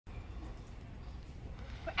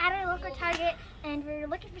Walmart or Target, and we're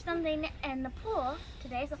looking for something in the pool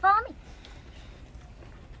today, so follow me.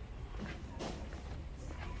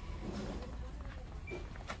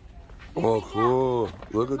 Oh, cool.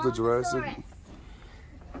 Look at the Jurassic.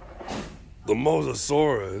 The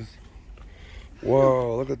Mosasaurus.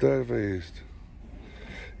 Wow, look at that face.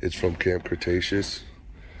 It's from Camp Cretaceous.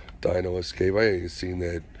 Dino Escape. I ain't even seen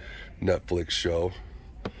that Netflix show.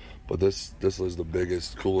 But this is the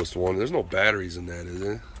biggest, coolest one. There's no batteries in that, is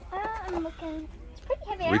it? I'm looking. It's pretty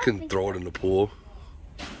heavy. We can throw it in the pool.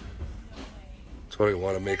 That's why we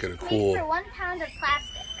want to make it a cool. For 1 pound of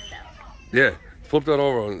plastic, so. Yeah, flip that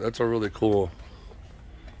over. That's a really cool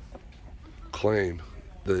claim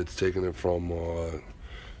that it's taking it from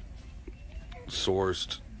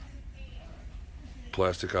sourced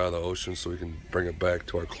plastic out of the ocean so we can bring it back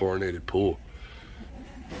to our chlorinated pool.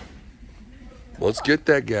 Let's get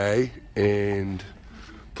that guy and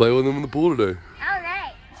play with him in the pool today.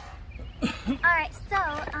 Alright. Alright, so,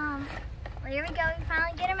 well, here we go. We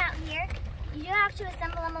finally get him out here. You do have to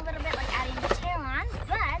assemble him a little bit, like adding the tail on,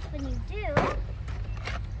 but when you do,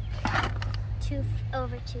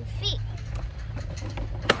 over 2 feet.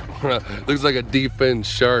 Looks like a deep-fin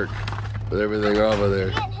shark with everything over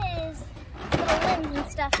there. And his little limbs and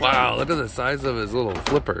stuff. Wow, look at the size of his little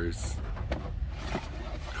flippers.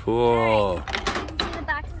 Cool. Right. See the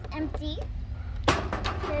box is empty.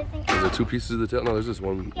 Is there 2 pieces of the tail? No, there's just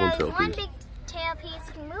one tail piece. One big tail piece.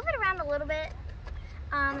 You can move it around a little bit.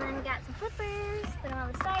 And then we got some flippers. Put them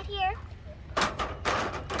on the side here.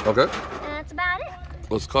 Okay. And that's about it.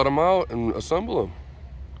 Let's cut them out and assemble them.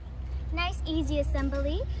 Nice, easy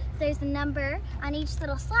assembly. There's a number on each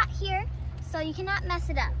little slot here, so you cannot mess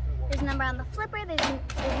it up. There's a number on the flipper,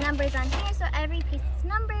 there's numbers on here, so every piece is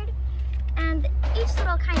numbered. And each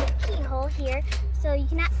little kind of keyhole here, so you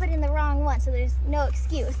cannot put in the wrong one, so there's no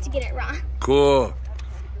excuse to get it wrong. Cool.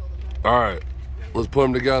 All right, let's put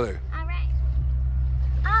them together.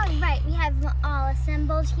 All right, we have them all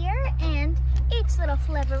assembled here, and each little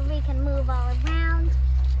flipper we can move all around.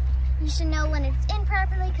 You should know when it's in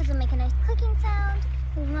properly because it'll make a nice clicking sound.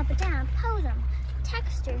 Move them up and down, pose them.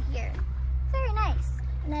 Texture here, very nice.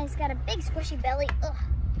 And then it's got a big squishy belly,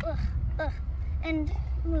 and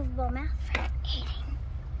movable mouth for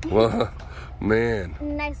eating. Well, man.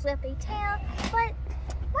 Nice whippy tail, but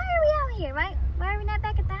why are we out here, right? Why are we not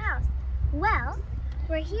back at the house? Well,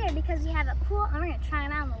 we're here because we have a pool and we're gonna try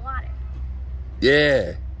them out in the water.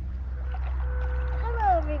 Yeah.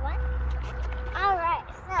 Hello, everyone. All right,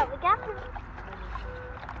 so we got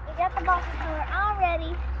the Mosasaurus all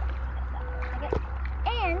ready,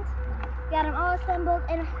 and we got them all assembled.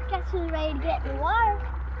 And guess who's ready to get in the water?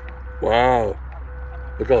 Wow,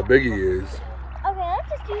 look how big he is. Okay, let's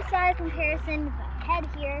just do size comparison with the head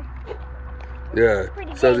here. Yeah,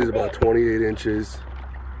 it says he's about 28 inches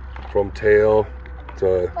from tail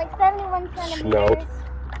to like 71 centimeters. snout.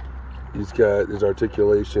 He's got his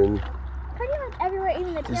articulation. Pretty much everywhere,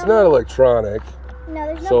 even the tail. He's not electronic. No,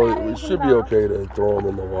 there's no so batteries it should be involved. okay to throw him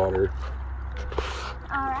in the water.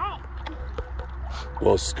 All right.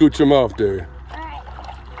 Well, scooch him off there. All right.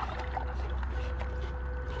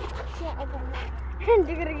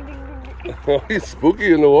 Oh, he's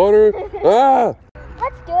spooky in the water. Ah!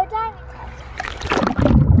 Let's do a diving test.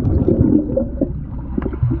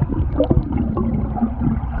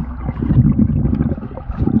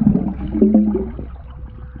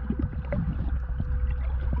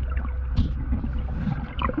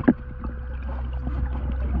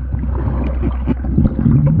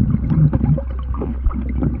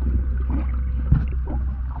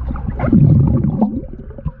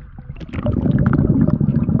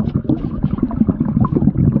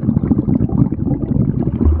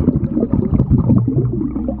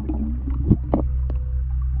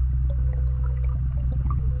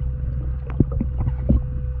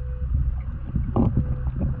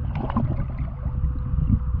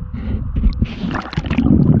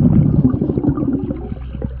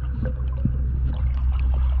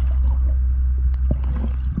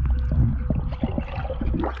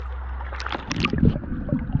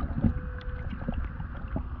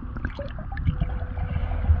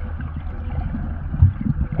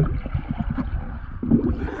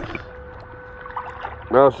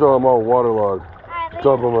 Now show him all waterlogged. Alright,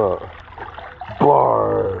 Dump him out.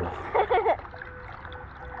 Barf.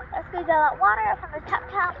 Let's squeeze all that water up from the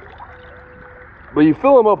top. But you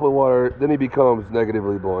fill him up with water, then he becomes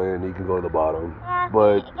negatively buoyant. He can go to the bottom. Yeah,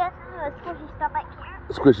 but it gets into a squishy stomach here.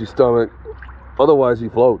 A squishy stomach. Otherwise, he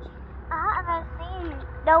floats. And then see,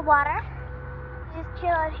 no water. Just chill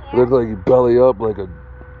out here. Looks like you belly up like a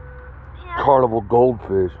carnival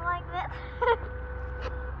goldfish. Like this.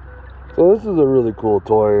 So this is a really cool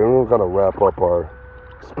toy, and we'll kind of wrap up our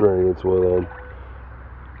experience with them.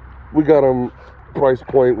 We got him, price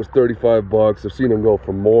point was 35 bucks. I've seen him go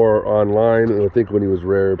for more online, and I think when he was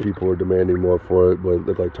rare, people were demanding more for it, but it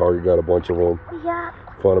looked like Target got a bunch of them. Yeah.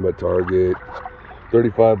 Found him at Target.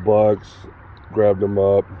 35 bucks, grabbed him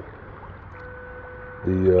up.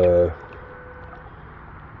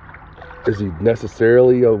 Is he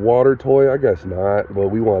necessarily a water toy? I guess not, but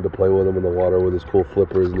we wanted to play with him in the water with his cool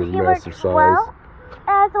flippers and his massive size. Well,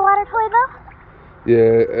 as a water toy though?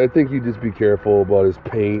 Yeah, I think you just be careful about his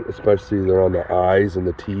paint, especially they're on the eyes and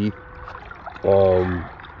the teeth.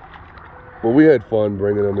 But we had fun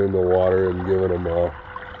bringing him in the water and giving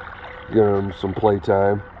him some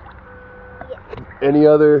playtime. Yeah. Any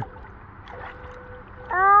other?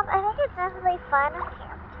 I think it's definitely fun.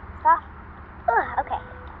 Soft. Ugh, okay.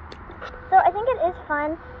 So I think it is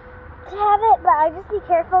fun to have it, but I just be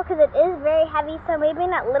careful because it is very heavy. So maybe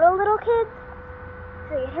not little kids.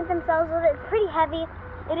 So you hit themselves with it. It's pretty heavy.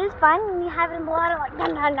 It is fun when you have it in the water, like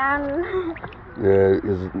dun dun dun. Yeah,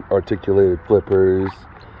 his articulated flippers.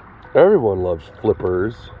 Everyone loves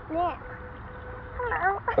flippers. Yeah.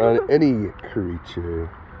 On any creature.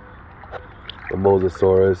 The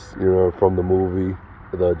Mosasaurus, from the movie,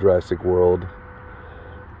 the Jurassic World.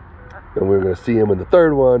 And we're going to see him in the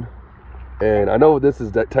third one. And I know this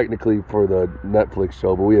is technically for the Netflix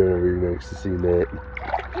show, but we haven't really seen that.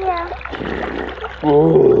 Yeah.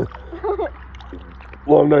 Oh,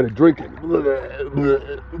 long night of drinking.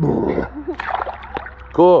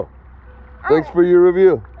 Cool. Thanks for your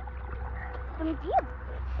review. Thank you.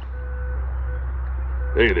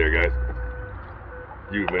 Hey there, guys.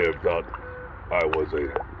 You may have thought I was a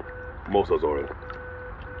Mosasaurus,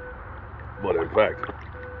 but in fact,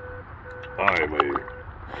 I'm a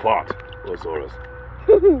Cretaceous.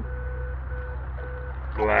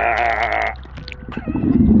 Blah.